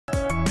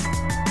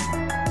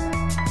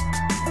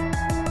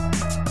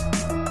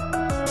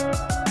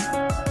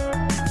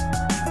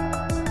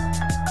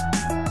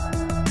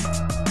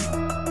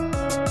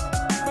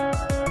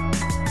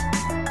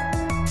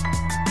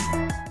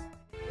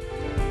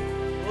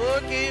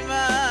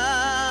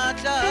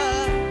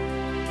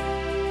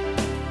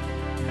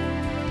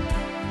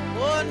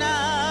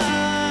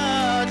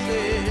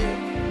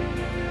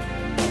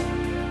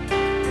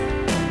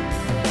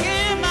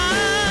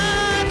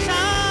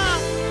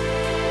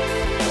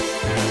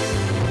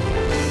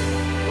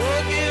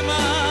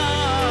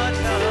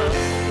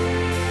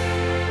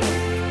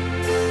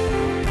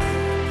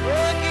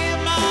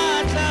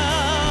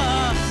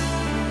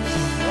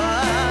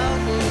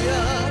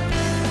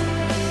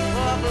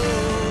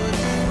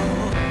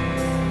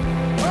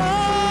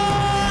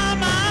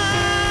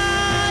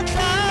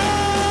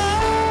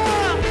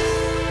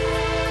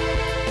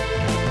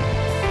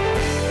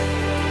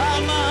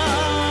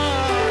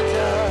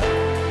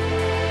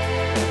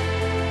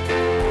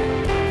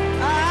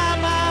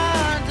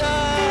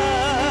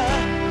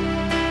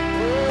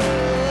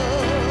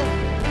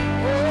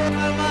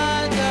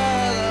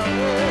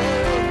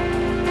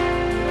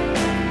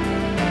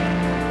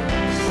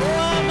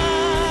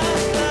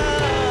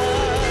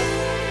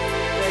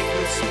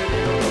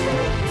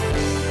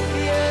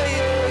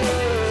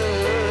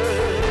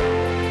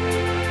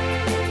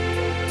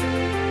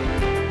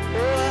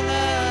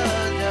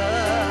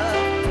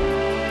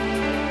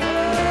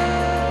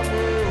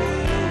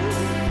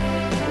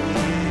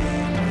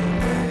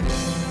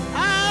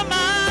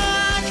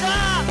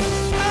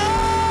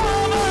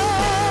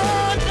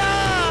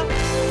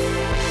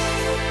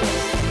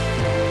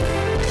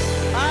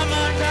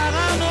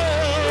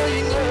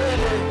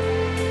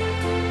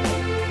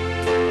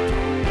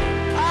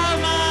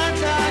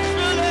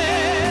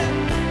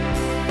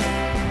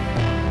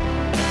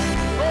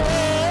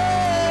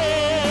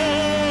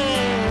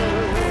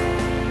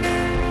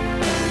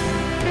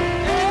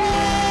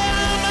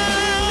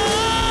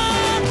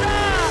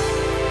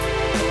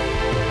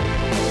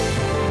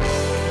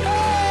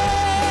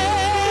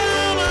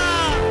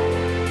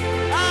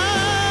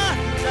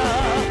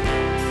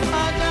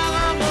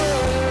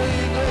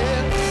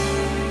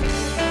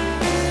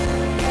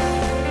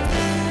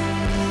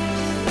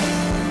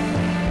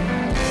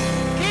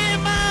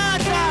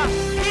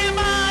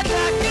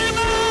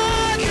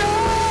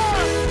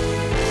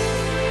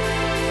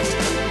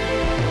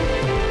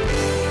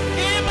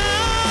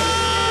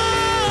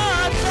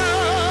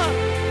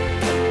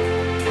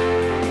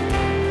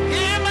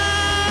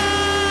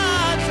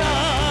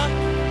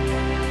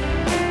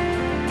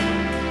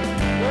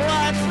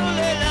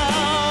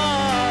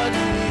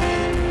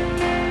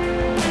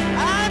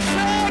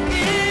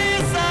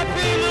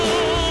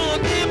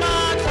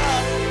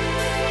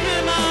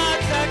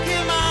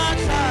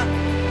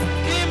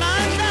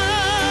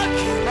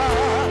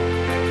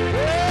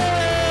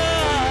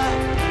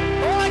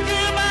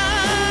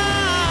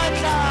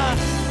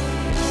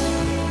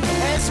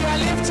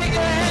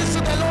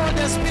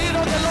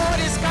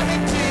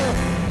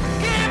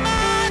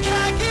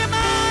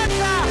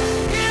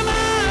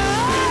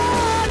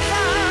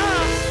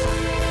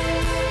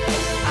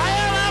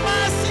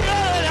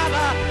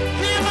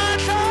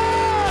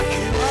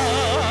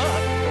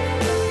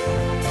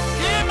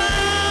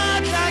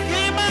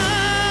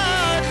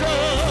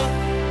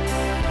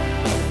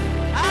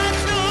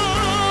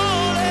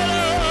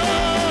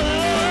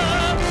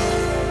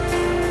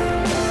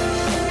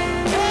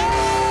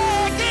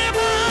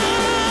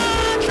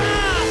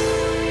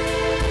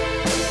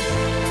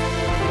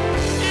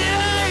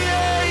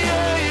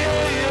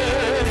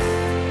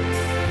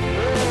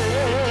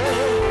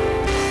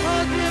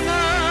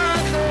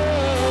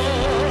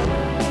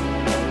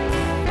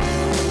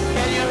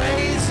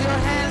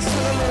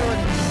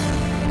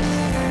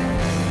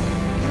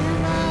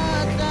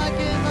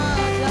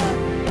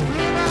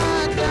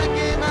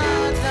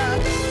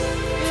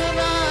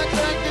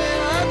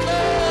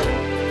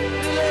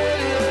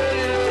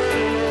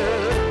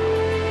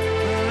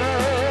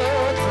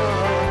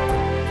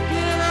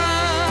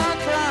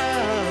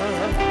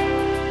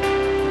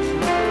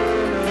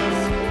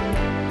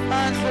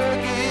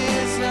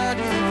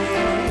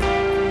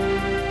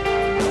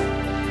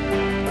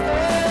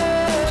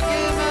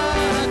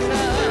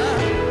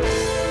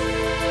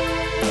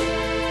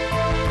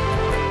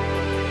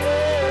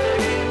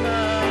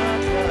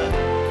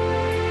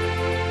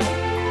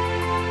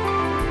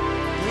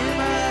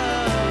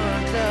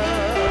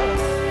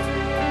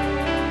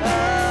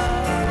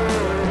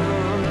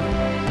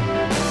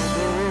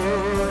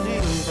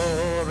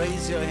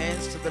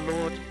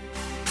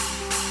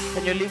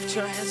Can you lift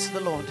your hands to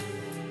the Lord?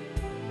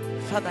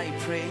 Father, I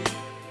pray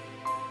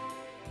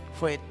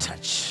for a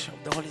touch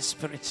of the Holy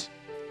Spirit.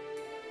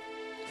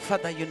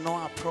 Father, you know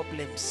our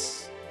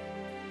problems,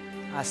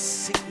 our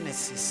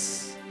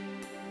sicknesses,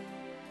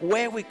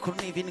 where we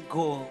couldn't even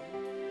go,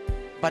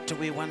 but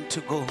we want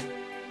to go.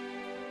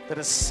 There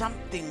is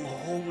something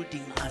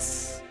holding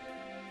us.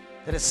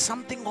 There is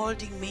something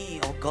holding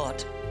me, oh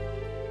God.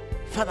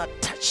 Father,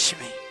 touch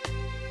me.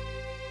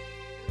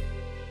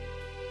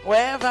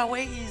 Wherever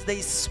way is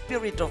the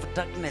spirit of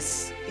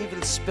darkness,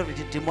 evil spirit,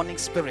 demonic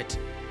spirit,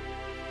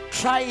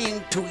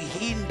 trying to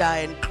hinder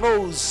and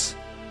close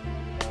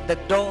the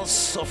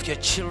doors of your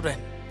children.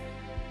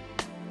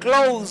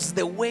 close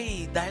the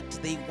way that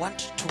they want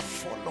to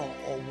follow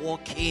or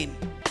walk in.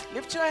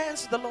 Lift your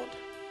hands to the Lord.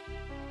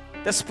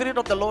 The Spirit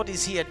of the Lord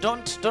is here.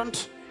 Don't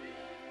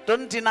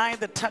deny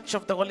the touch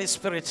of the Holy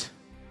Spirit.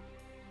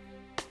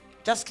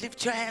 Just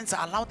lift your hands.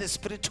 Allow the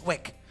Spirit to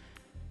work.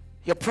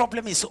 Your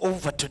problem is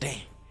over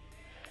today.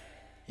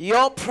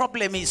 Your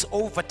problem is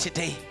over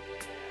today.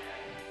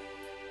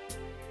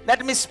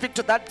 Let me speak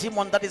to that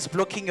demon that is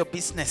blocking your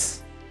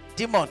business.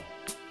 Demon,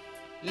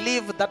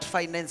 leave that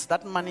finance.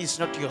 That money is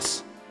not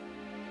yours.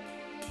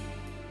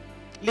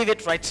 Leave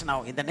it right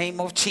now in the name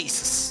of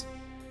Jesus.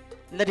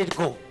 Let it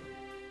go.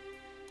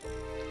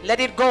 Let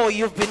it go.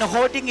 You've been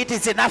holding it.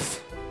 It's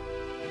enough.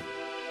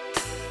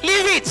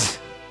 Leave it.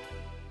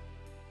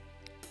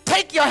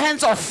 Take your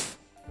hands off.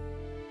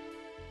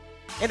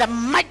 In the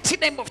mighty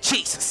name of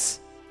Jesus.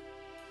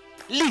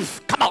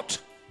 Leave. Come out.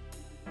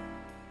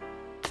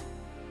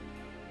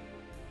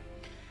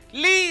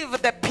 Leave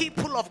the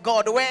people of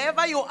God.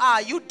 Wherever you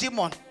are, you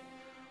demon.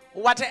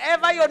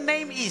 Whatever your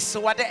name is,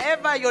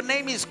 whatever your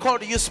name is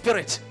called, you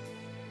spirit.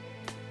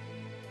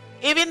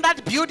 Even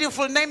that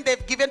beautiful name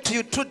they've given to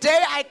you.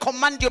 Today I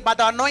command you by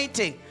the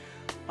anointing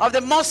of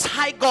the Most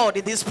High God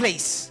in this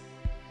place.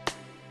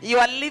 You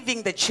are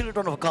leaving the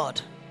children of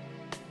God.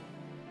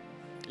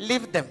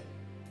 Leave them.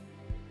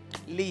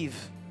 Leave.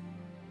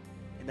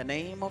 In the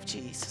name of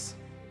Jesus.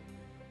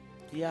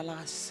 The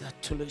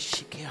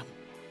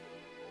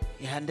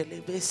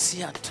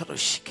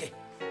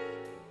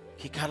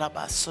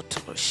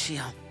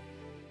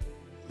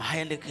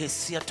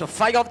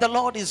fire of the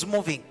Lord is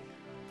moving.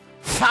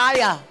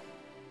 Fire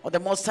of the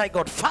Most High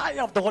God.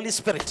 Fire of the Holy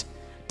Spirit.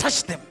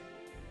 Touch them.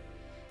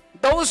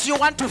 Those you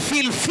want to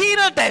feel,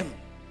 feel them.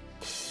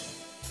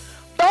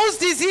 Those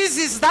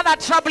diseases that are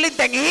troubling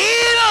them,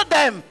 heal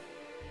them.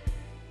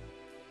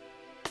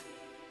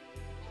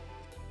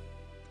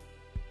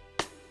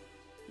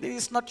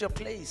 This is not your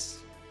place,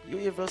 you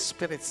evil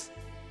spirits.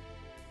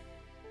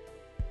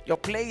 Your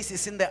place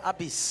is in the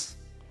abyss.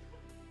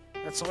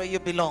 That's where you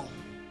belong.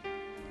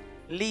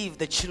 Leave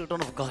the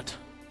children of God.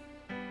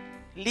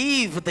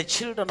 Leave the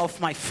children of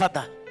my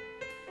Father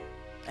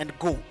and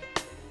go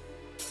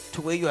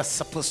to where you are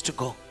supposed to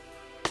go.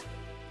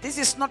 This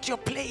is not your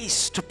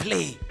place to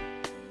play.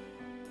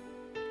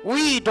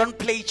 We don't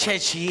play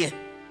church here.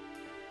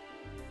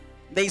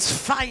 There is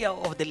fire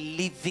of the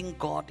living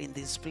God in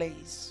this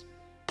place.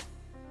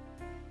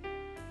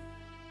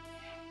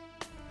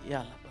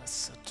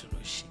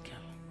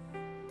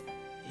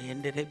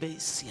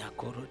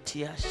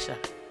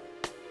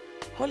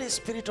 Holy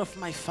Spirit of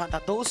my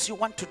Father, those you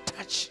want to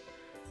touch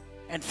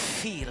and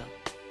feel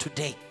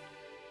today,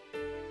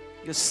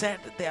 you said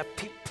there are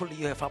people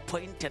you have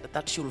appointed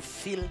that you'll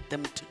feel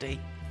them today,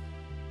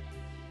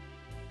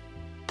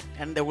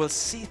 and they will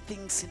see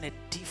things in a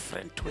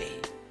different way.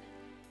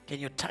 Can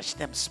you touch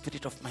them,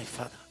 Spirit of my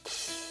Father?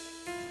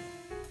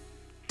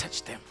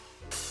 Touch them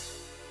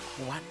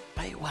one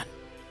by one,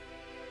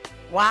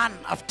 one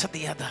after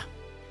the other.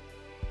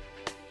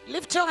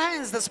 Lift your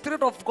hands. The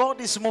Spirit of God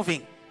is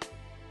moving.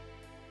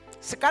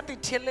 Sikati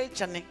tiele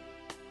chane.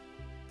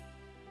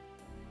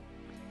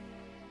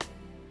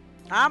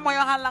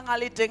 Moyo halang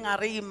aliteng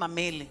ari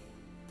mameli.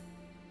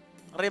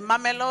 Re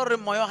mamelo re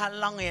moyo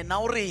halang e na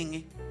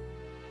uringi.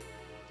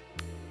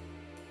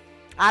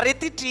 Ari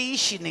titi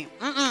ishini.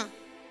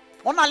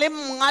 Ona le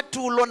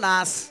mngatulo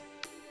nas.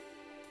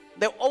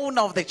 The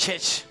owner of the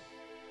church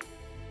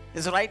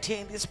is right here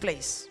in this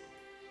place.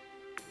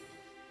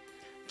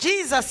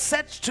 Jesus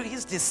said to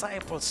his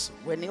disciples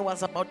when he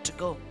was about to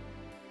go,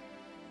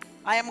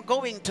 I am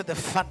going to the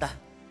Father,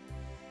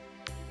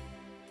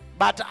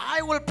 but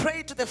I will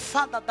pray to the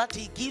Father that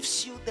he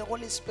gives you the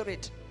Holy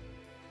Spirit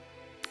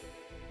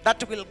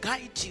that will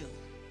guide you,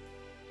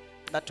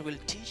 that will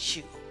teach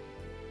you.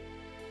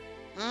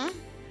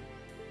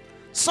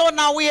 So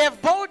now we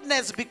have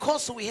boldness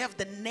because we have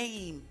the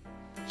name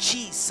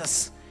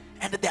Jesus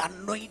and the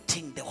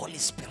anointing, the Holy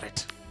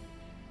Spirit.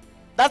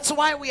 That's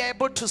why we are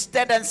able to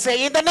stand and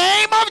say, in the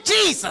name of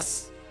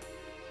Jesus,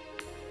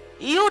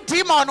 you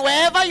demon,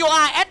 wherever you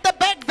are at the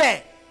back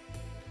there,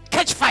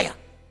 catch fire.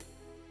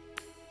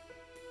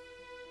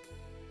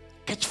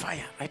 Catch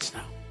fire right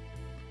now.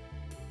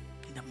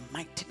 In the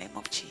mighty name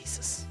of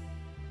Jesus.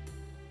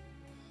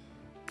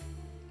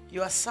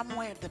 You are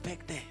somewhere at the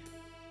back there.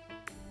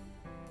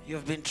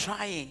 You've been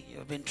trying.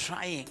 You've been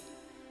trying.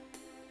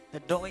 The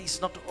door is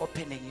not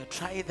opening. You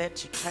try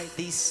that. You try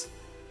this.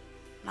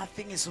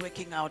 Nothing is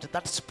working out.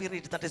 That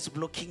spirit that is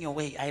blocking your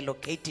way, I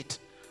locate it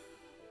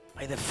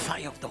by the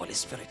fire of the Holy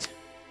Spirit.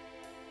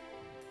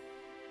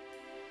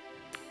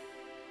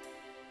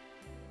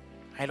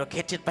 I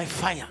locate it by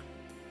fire.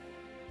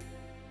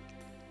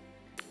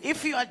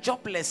 If you are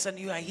jobless and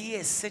you are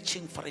here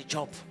searching for a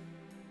job,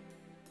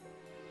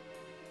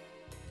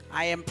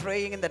 I am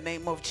praying in the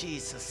name of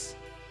Jesus.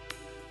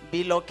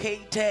 Be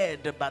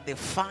located by the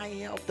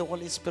fire of the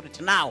Holy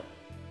Spirit now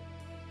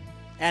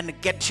and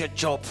get your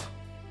job.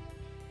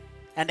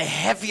 And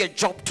have your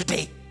job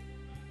today.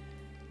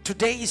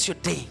 Today is your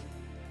day.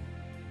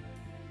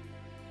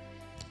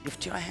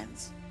 Lift your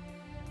hands.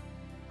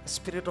 The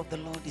Spirit of the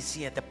Lord is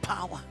here. The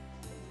power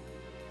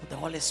of the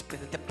Holy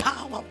Spirit. The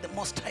power of the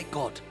Most High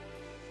God.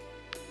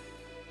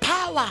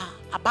 Power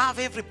above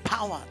every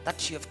power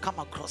that you have come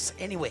across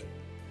anyway.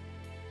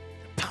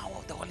 The power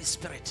of the Holy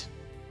Spirit.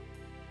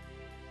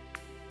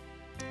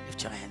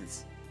 Lift your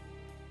hands.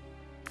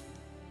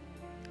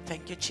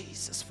 Thank you,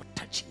 Jesus, for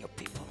touching your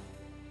people.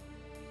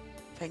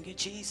 Thank you,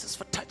 Jesus,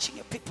 for touching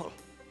your people.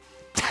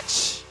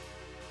 Touch.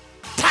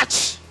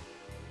 Touch.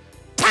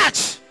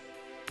 Touch.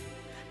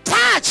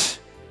 Touch.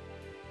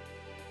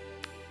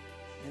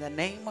 In the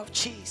name of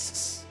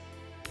Jesus.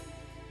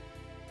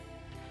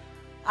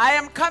 I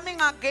am coming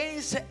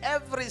against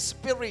every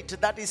spirit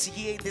that is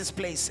here in this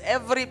place.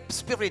 Every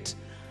spirit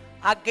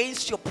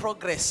against your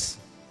progress.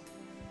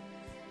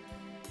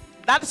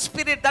 That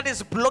spirit that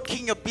is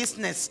blocking your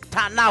business.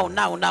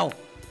 Now.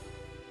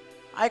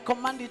 I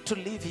command it to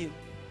leave you.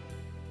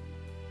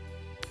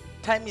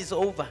 Time is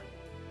over.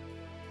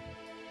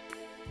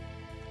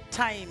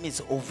 Time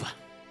is over.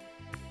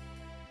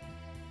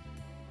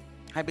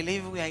 I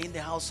believe we are in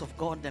the house of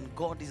God, and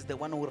God is the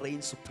one who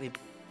reigns supreme.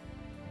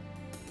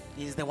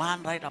 He is the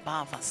one right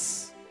above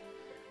us.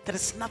 There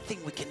is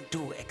nothing we can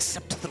do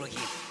except through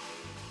Him.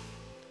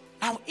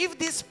 Now, if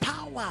this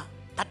power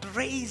that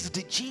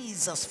raised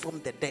Jesus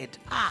from the dead,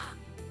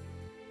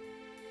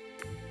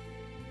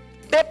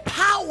 the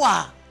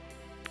power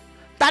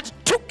that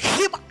took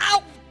Him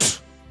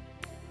out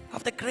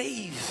of the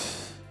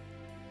grave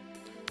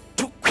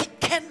to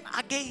quicken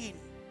again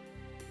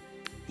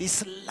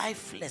His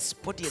lifeless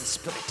body and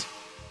spirit,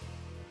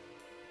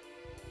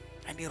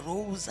 and He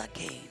rose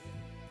again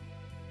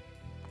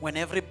when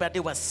everybody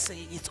was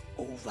saying it's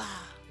over.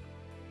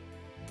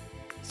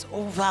 It's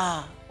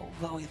over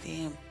with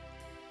Him.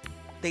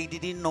 They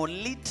didn't know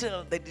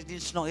little, they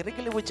didn't know.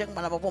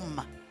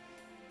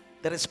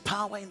 There is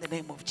power in the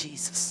name of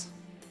Jesus.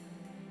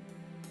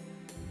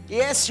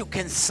 Yes, you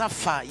can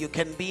suffer, you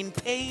can be in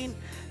pain,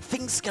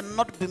 things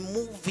cannot be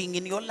moving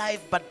in your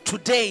life, but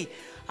today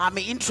I'm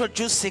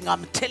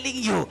telling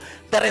you,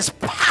 there is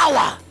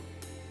power.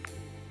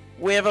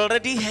 We have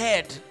already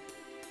heard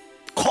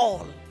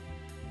call.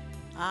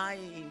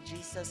 In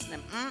Jesus'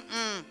 name.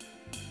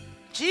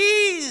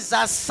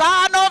 Jesus,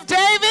 Son of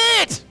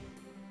David,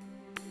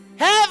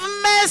 have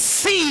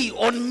mercy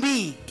on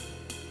me.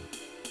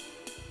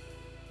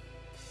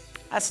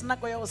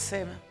 Asinako ya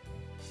usema.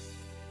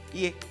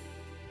 Ye.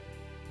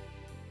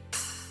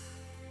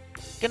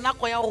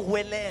 Kinako ya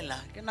uwelela,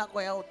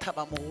 kinako ya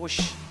utaba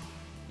muhushi.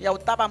 Ya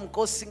utaba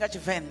mkosi nga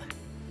chivenda.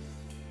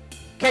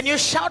 Can you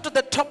shout to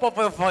the top of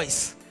your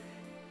voice?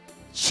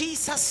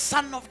 Jesus,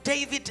 Son of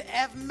David,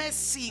 have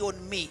mercy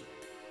on me.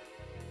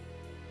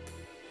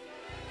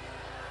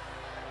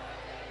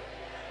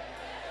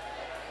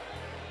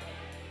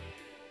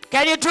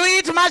 Can you do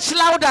it much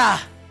louder?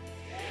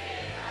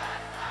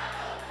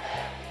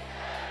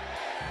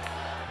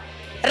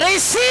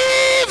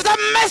 Receive the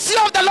mercy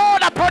of the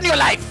Lord upon your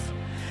life.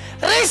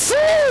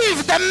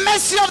 Receive the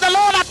mercy of the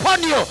Lord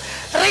upon you.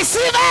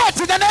 Receive it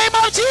in the name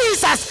of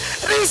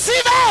Jesus.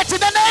 Receive it in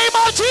the name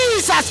of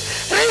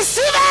Jesus.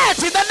 Receive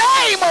it in the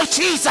name of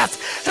Jesus.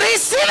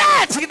 Receive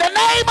it in the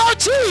name of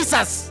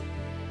Jesus.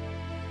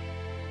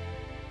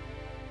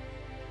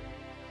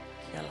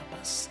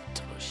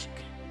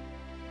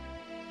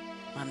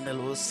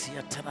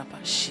 Mandelosia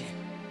Tarabashi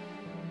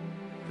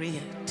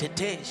Ria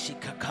Tete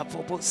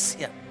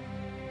Shikakapobosia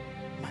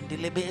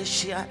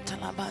Mandilebesia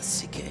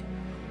Talabasike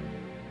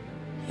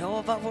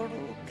Yova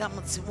Voruga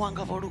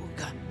Mutsimwanga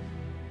Voruga.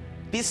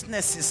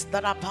 Businesses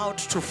that are about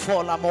to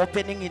fall, I'm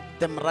opening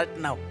them right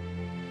now.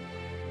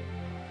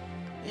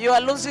 You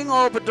are losing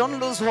hope. Don't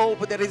lose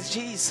hope. There is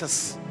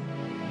Jesus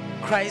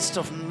Christ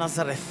of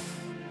Nazareth.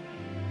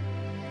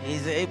 He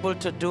is able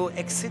to do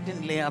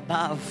exceedingly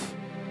above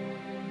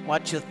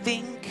what you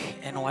think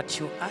and what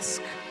you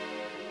ask,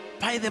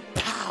 by the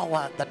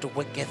power that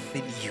worketh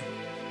in you.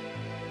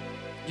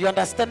 Do you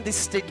understand this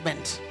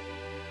statement?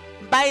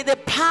 By the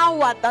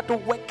power that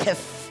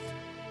worketh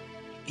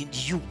in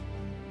you.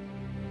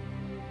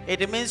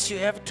 It means you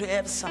have to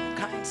have some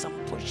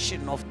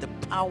portion of the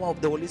power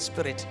of the Holy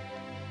Spirit.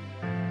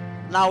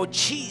 Now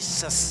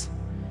Jesus,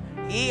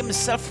 He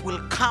Himself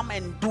will come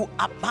and do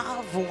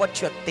above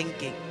what you're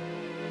thinking.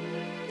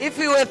 If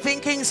you were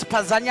thinking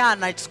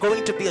Spazanyana, it's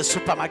going to be a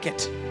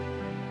supermarket.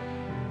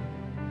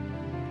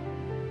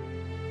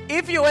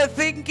 If you were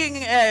thinking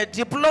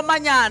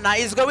Diplomanyana,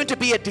 it's going to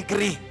be a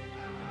degree.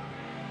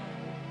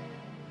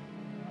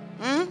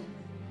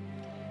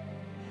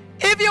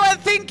 If you were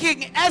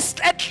thinking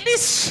at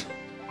least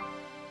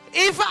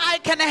if I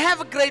can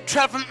have grade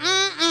 12,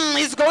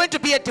 it's going to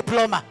be a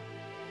diploma.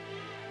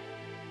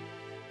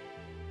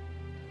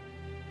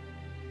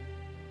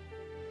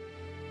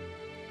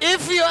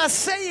 If you are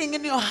saying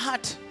in your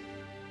heart,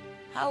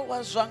 how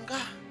was Zwanga?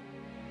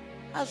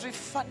 As we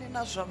funny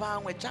na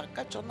Zwabangwe,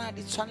 Jaka Chona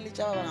di Chanli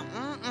Java.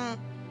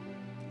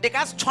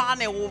 Degas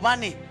Chwane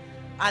Ubani,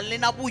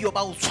 Alina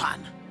Buyoba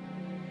Uchwana.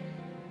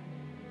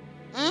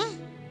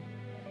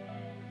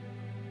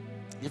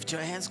 Lift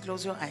your hands,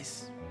 close your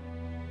eyes.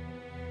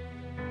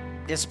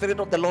 The Spirit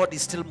of the Lord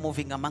is still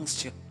moving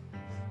amongst you.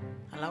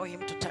 Allow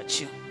Him to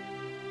touch you.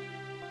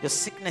 Your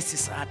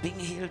sicknesses are being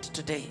healed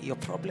today. Your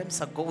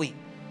problems are going.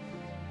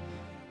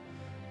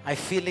 I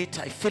feel it,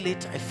 I feel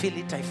it, I feel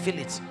it, I feel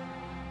it.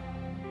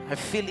 I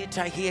feel it,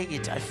 I hear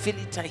it, I feel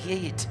it, I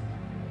hear it.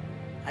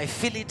 I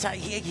feel it, I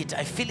hear it,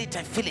 I feel it,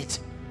 I feel it.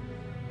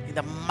 In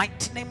the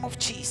mighty name of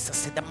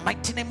Jesus, in the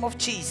mighty name of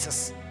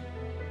Jesus.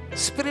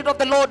 Spirit of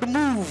the Lord,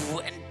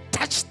 move and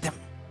touch them.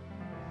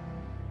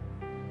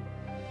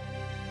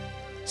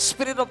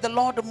 Spirit of the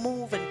Lord,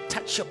 move and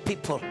touch your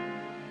people.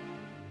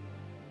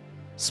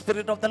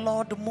 Spirit of the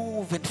Lord,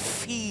 move and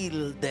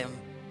feel them.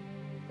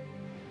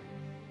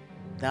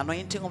 The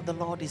anointing of the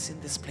Lord is in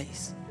this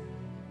place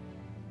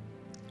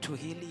to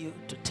heal you,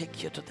 to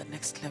take you to the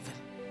next level.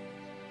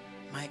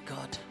 My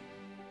God.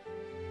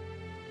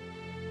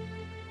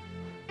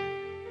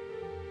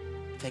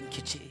 Thank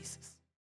you, Jesus.